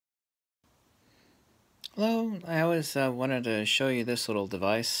Hello, I always wanted to show you this little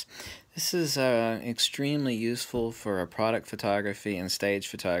device. This is extremely useful for product photography and stage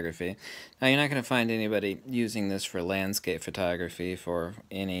photography. Now you're not going to find anybody using this for landscape photography, for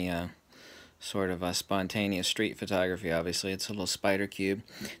any sort of spontaneous street photography. Obviously it's a little SPYDERCUBE.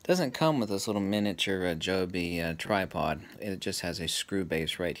 It doesn't come with this little miniature Joby tripod. It just has a screw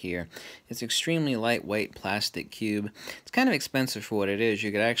base right here. It's extremely lightweight plastic cube. It's kind of expensive for what it is.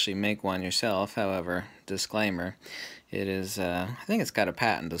 You could actually make one yourself. However, disclaimer, it is I think it's got a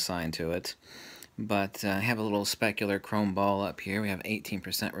patent assigned to it. But I have a little specular chrome ball up here. We have 18%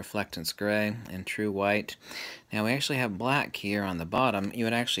 reflectance gray and true white. Now we actually have black here on the bottom. You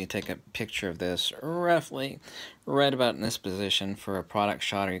would actually take a picture of this roughly right about in this position for a product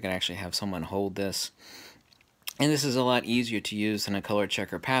shot, or you could actually have someone hold this. And this is a lot easier to use than a color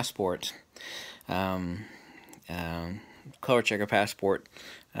checker passport. Color checker passport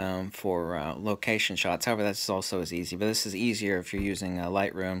for location shots. However, that's also as easy. But this is easier if you're using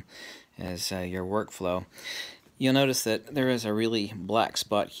Lightroom as your workflow. You'll notice that there is a really black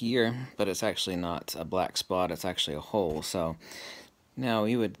spot here, but it's actually not a black spot, it's actually a hole. So now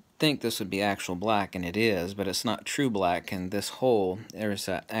you would think this would be actual black, and it is, but it's not true black. And this hole, there's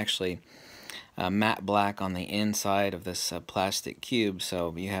actually matte black on the inside of this plastic cube,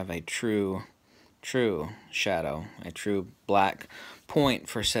 so you have a true shadow, a true black point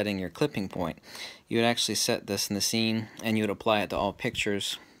for setting your clipping point. You would actually set this in the scene, and you would apply it to all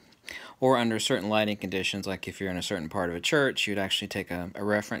pictures. Or under certain lighting conditions, like if you're in a certain part of a church, you'd actually take a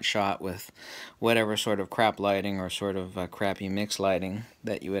reference shot with whatever sort of crap lighting or sort of crappy mixed lighting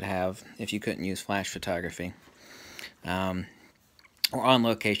that you would have if you couldn't use flash photography. Or on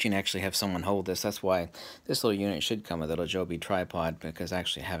location, actually have someone hold this. That's why this little unit should come with a little Joby tripod, because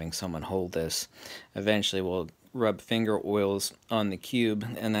actually having someone hold this eventually will rub finger oils on the cube,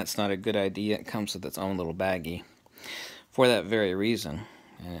 and that's not a good idea. It comes with its own little baggie for that very reason.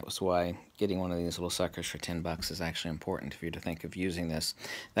 And it was why getting one of these little suckers for $10 is actually important for you to think of using this.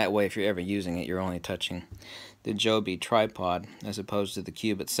 That way, if you're ever using it, you're only touching the Joby tripod as opposed to the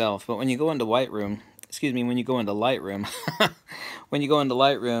cube itself. But when you go into Lightroom, when you go into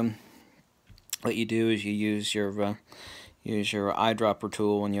Lightroom, what you do is you use your eyedropper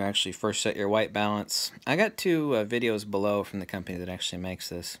tool when you actually first set your white balance. I got two videos below from the company that actually makes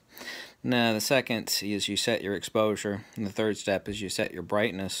this. Now, the second is you set your exposure, and the third step is you set your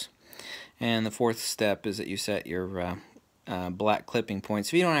brightness, and the fourth step is that you set your black clipping points.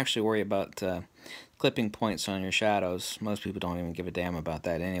 If you don't actually worry about clipping points on your shadows, most people don't even give a damn about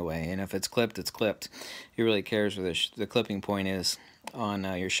that anyway, and if it's clipped, it's clipped. Who really cares where the clipping point is on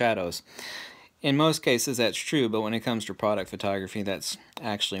your shadows? In most cases, that's true, but when it comes to product photography, that's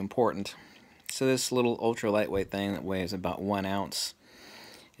actually important. So this little ultra lightweight thing that weighs about 1 ounce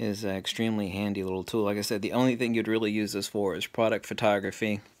is an extremely handy little tool. Like I said, the only thing you'd really use this for is product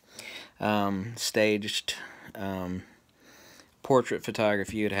photography, staged portrait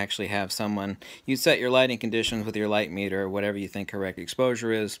photography. You'd actually have someone, you'd set your lighting conditions with your light meter, or whatever you think correct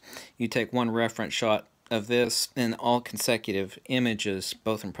exposure is. You take one reference shot of this in all consecutive images,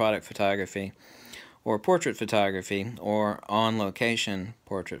 both in product photography or portrait photography or on location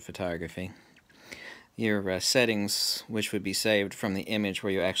portrait photography. Your settings, which would be saved from the image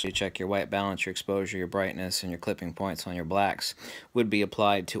where you actually check your white balance, your exposure, your brightness, and your clipping points on your blacks, would be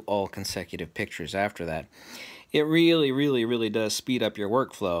applied to all consecutive pictures after that. It really does speed up your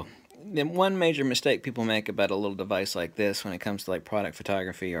workflow. And one major mistake people make about a little device like this when it comes to like product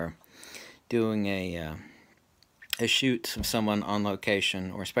photography or doing a shoot of someone on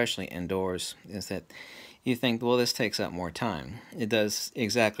location, or especially indoors, is that you think, well, this takes up more time. It does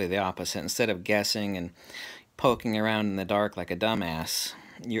exactly the opposite. Instead of guessing and poking around in the dark like a dumbass,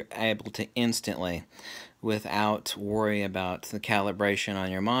 you're able to instantly, without worry about the calibration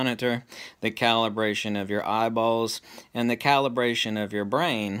on your monitor, the calibration of your eyeballs, and the calibration of your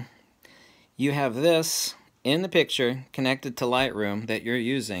brain, you have this in the picture connected to Lightroom that you're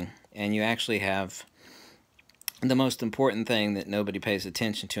using, and you actually have the most important thing that nobody pays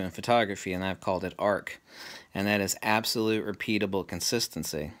attention to in photography, and I've called it ARC, and that is absolute repeatable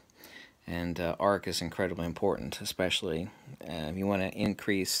consistency. And ARC is incredibly important, especially if you want to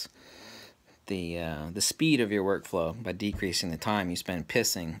increase the speed of your workflow by decreasing the time you spend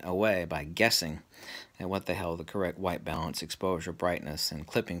pissing away by guessing at what the hell the correct white balance, exposure, brightness, and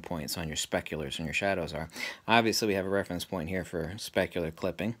clipping points on your speculars and your shadows are. Obviously, we have a reference point here for specular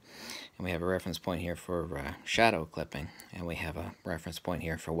clipping, and we have a reference point here for shadow clipping, and we have a reference point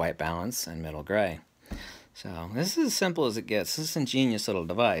here for white balance and middle gray. So this is as simple as it gets. This is an ingenious little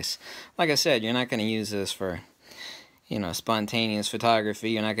device. Like I said, you're not going to use this for you know, spontaneous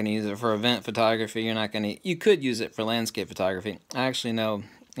photography. You're not going to use it for event photography. You could use it for landscape photography. I actually know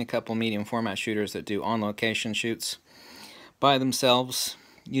a couple medium format shooters that do on location shoots by themselves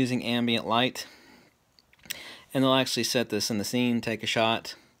using ambient light, and they'll actually set this in the scene, take a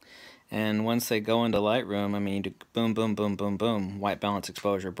shot, and once they go into Lightroom, I mean, you do boom, boom, boom, boom, boom, white balance,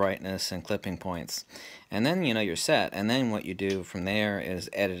 exposure, brightness, and clipping points. And then, you know, you're set. And then what you do from there is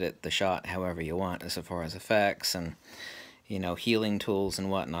edit it, the shot however you want, as far as effects and, you know, healing tools and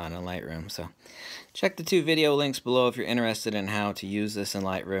whatnot in Lightroom. So check the 2 video links below if you're interested in how to use this in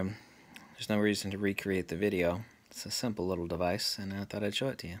Lightroom. There's no reason to recreate the video. It's a simple little device, and I thought I'd show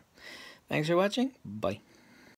it to you. Thanks for watching. Bye.